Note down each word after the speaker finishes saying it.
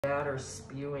batter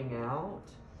spewing out.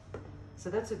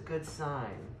 So that's a good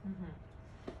sign.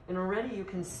 And already you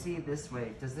can see this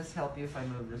way. Does this help you if I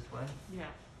move this way? Yeah.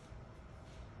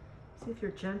 See if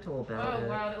you're gentle about it. Oh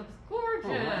wow, that looks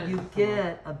gorgeous. Oh, you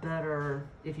get a better,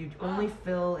 if you only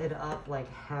fill it up like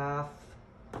half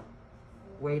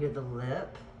way to the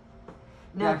lip.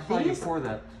 Now yeah, I saw you pour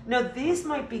that. Now these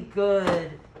might be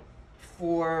good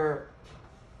for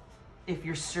if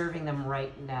you're serving them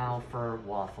right now for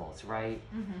waffles, right?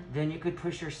 Then you could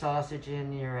push your sausage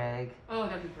in, your egg. Oh,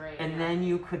 that'd be great. And then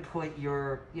you could put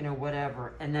your, you know,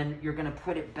 whatever, and then you're gonna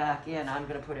put it back in. I'm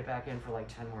gonna put it back in for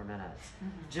like 10 more minutes.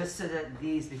 Just so that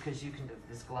these, because you can,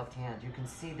 this gloved hand, you can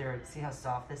see there, see how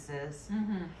soft this is?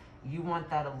 You want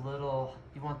that a little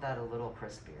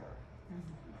crispier.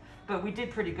 But we did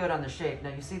pretty good on the shape.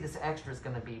 Now you see this extra is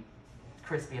gonna be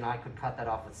crispy, and I could cut that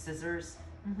off with scissors.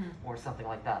 Or something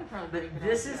like that. But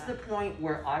this is the point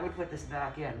where I would put this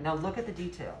back in. Now look at the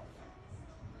detail.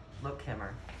 Look,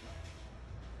 Kimmer.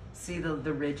 See the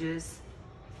ridges?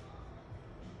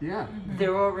 Yeah.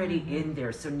 They're already in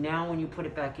there. So now when you put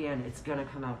it back in, it's gonna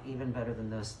come out even better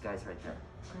than those guys right there.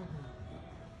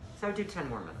 So I would do 10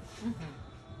 more minutes.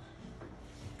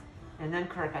 And then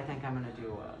Kirk, I think I'm gonna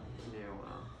do